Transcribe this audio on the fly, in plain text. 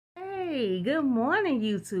Hey, good morning,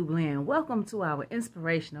 YouTube land. Welcome to our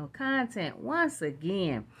inspirational content once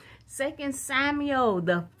again. 2nd Samuel,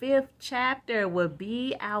 the 5th chapter, will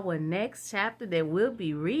be our next chapter that we'll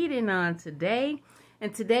be reading on today.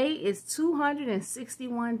 And today is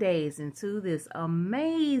 261 days into this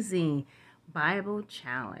amazing Bible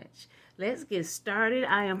challenge. Let's get started.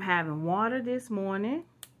 I am having water this morning.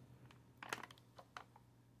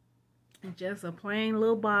 Just a plain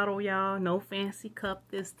little bottle, y'all. No fancy cup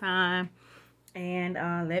this time. And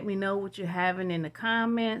let me know what you're having in the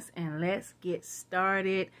comments. And let's get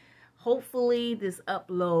started. Hopefully this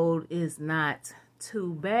upload is not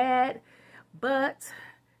too bad. But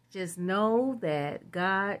just know that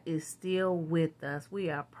God is still with us.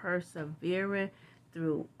 We are persevering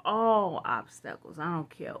through all obstacles. I don't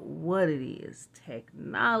care what it is.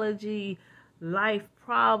 Technology, life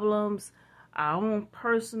problems, our own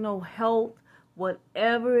personal health,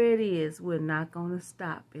 whatever it is, we're not going to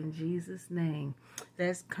stop in Jesus' name.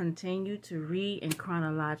 Let's continue to read in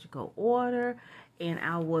chronological order. And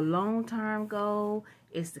our long-term goal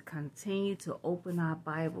is to continue to open our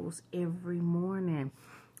Bibles every morning.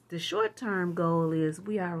 The short-term goal is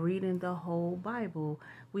we are reading the whole Bible.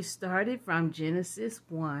 We started from Genesis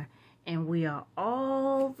 1, and we are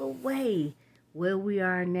all the way where we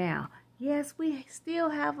are now. Yes, we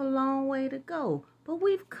still have a long way to go, but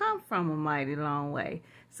we've come from a mighty long way.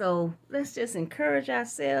 So let's just encourage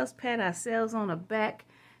ourselves, pat ourselves on the back,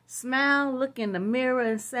 smile, look in the mirror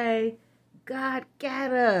and say, God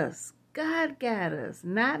got us. God got us.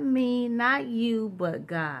 Not me, not you, but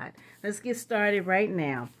God. Let's get started right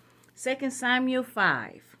now. 2 Samuel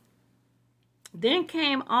 5. Then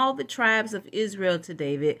came all the tribes of Israel to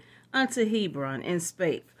David unto Hebron and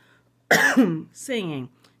spake, singing,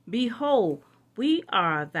 Behold, we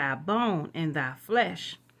are thy bone and thy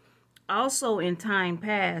flesh. Also in time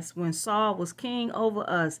past, when Saul was king over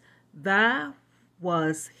us, thou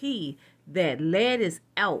was he that led us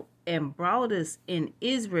out and brought us in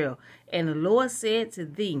Israel. And the Lord said to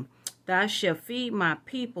thee, Thou shalt feed my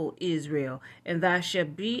people Israel, and thou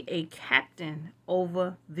shalt be a captain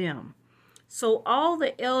over them. So all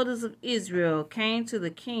the elders of Israel came to the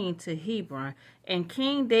king to Hebron, and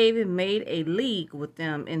King David made a league with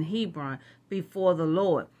them in Hebron before the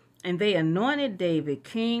Lord. And they anointed David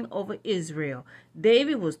king over Israel.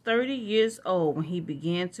 David was 30 years old when he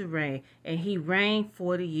began to reign, and he reigned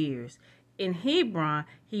 40 years. In Hebron,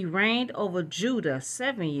 he reigned over Judah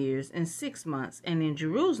 7 years and 6 months, and in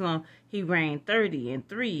Jerusalem, he reigned 30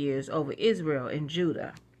 years over Israel and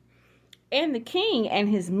Judah. And the king and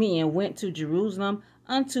his men went to Jerusalem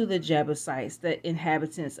unto the Jebusites, the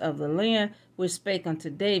inhabitants of the land, which spake unto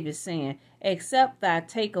David, saying, Except thou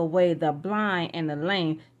take away the blind and the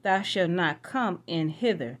lame, thou shalt not come in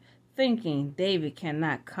hither, thinking David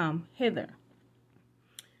cannot come hither.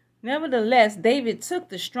 Nevertheless, David took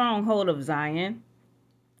the stronghold of Zion.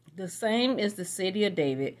 The same is the city of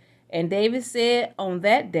David. And David said on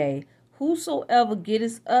that day, Whosoever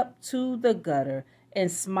getteth up to the gutter, and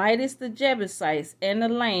smiteth the Jebusites, and the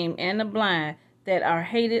lame, and the blind, that are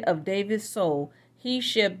hated of David's soul, he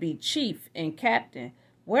shall be chief and captain.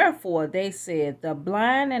 Wherefore they said, The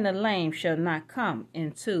blind and the lame shall not come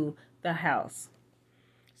into the house.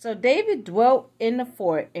 So David dwelt in the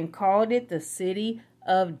fort, and called it the city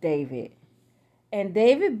of David. And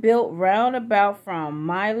David built round about from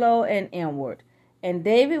Milo and inward. And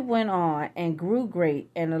David went on and grew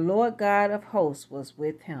great, and the Lord God of hosts was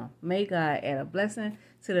with him. May God add a blessing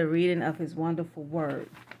to the reading of his wonderful word.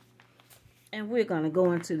 And we're going to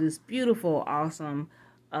go into this beautiful, awesome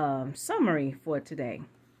summary for today.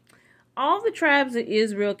 All the tribes of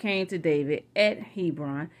Israel came to David at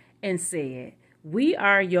Hebron and said, We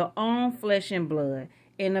are your own flesh and blood.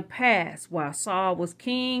 In the past, while Saul was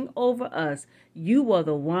king over us, you were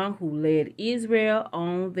the one who led Israel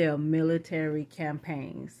on their military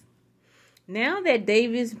campaigns. Now that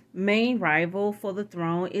David's main rival for the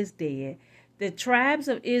throne is dead, the tribes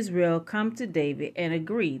of Israel come to David and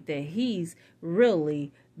agree that he's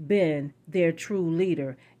really been their true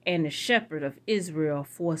leader and the shepherd of Israel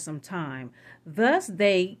for some time. Thus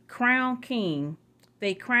they crown him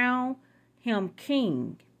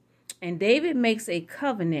king. And David makes a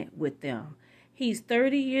covenant with them. He's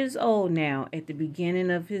 30 years old now at the beginning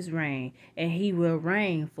of his reign, and he will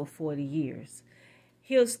reign for 40 years.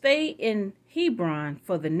 He'll stay in Hebron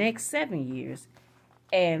for the next 7 years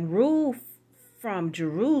and rule from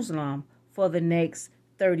Jerusalem for the next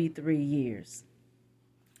 33 years.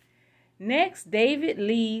 Next, David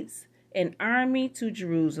leads an army to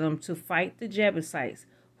Jerusalem to fight the Jebusites,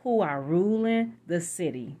 who are ruling the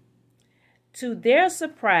city. To their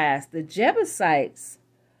surprise, the Jebusites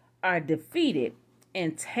are defeated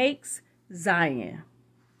and takes Zion.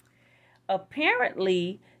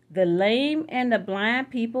 Apparently, the lame and the blind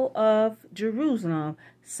people of Jerusalem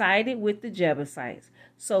sided with the Jebusites.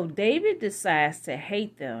 So David decides to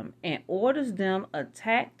hate them and orders them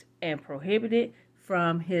attacked and prohibited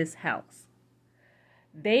from his house.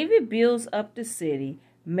 David builds up the city,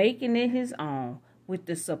 making it his own, with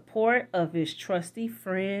the support of his trusty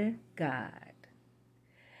friend God.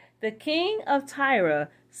 The king of Tyre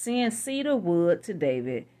sends cedar wood to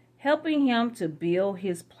David, helping him to build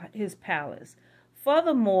his palace.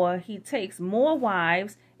 Furthermore, he takes more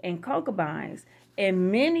wives and concubines,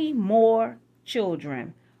 and many more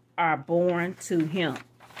children are born to him.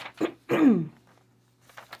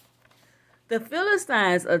 The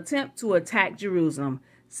Philistines attempt to attack Jerusalem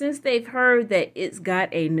since they've heard that it's got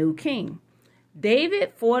a new king.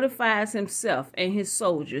 David fortifies himself and his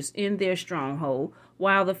soldiers in their stronghold,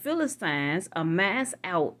 while the Philistines amass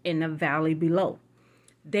out in the valley below.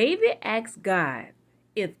 David asks God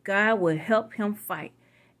if God would help him fight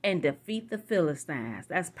and defeat the Philistines.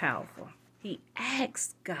 That's powerful. He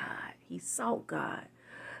asked God. He sought God.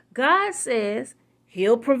 God says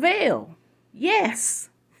he'll prevail. Yes.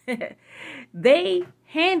 They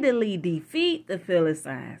handily defeat the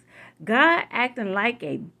Philistines. God acting like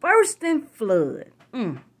a bursting flood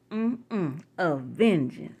of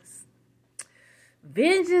vengeance.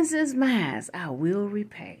 Vengeance is mine, I will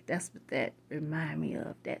repay. That's what that reminds me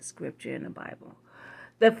of, that scripture in the Bible.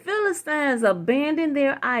 The Philistines abandon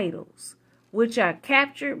their idols, which are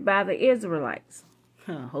captured by the Israelites.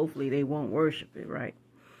 Hopefully they won't worship it, right?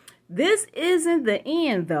 This isn't the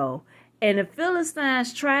end, though, and the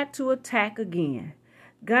Philistines try to attack again.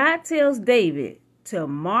 God tells David to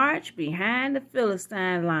march behind the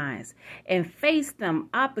Philistine lines and face them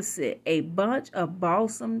opposite a bunch of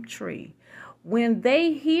balsam tree. When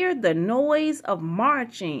they hear the noise of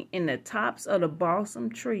marching in the tops of the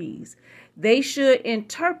balsam trees, they should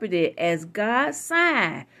interpret it as God's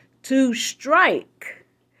sign to strike,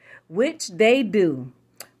 which they do,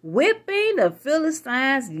 whipping the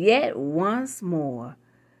Philistines yet once more.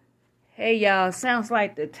 Hey, y'all, sounds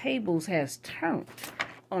like the tables has turned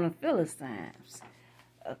on the Philistines.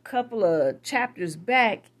 A couple of chapters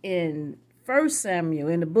back in 1st Samuel,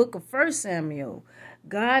 in the book of 1st Samuel,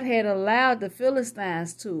 God had allowed the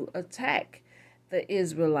Philistines to attack the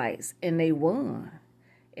Israelites, and they won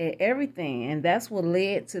and everything. And that's what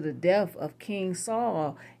led to the death of King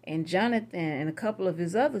Saul and Jonathan and a couple of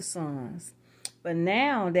his other sons. But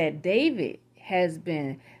now that David has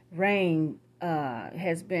been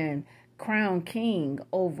crowned king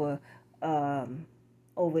over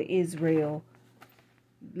Israel,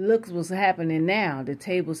 look what's happening now. The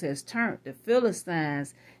tables has turned. The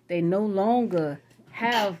Philistines, they no longer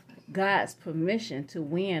have God's permission to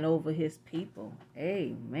win over his people.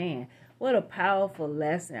 Amen. What a powerful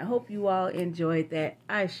lesson. I hope you all enjoyed that.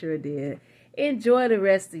 I sure did. Enjoy the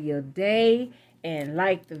rest of your day and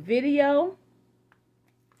like the video.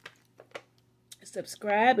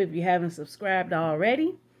 Subscribe if you haven't subscribed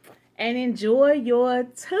already. And enjoy your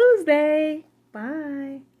Tuesday.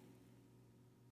 Bye.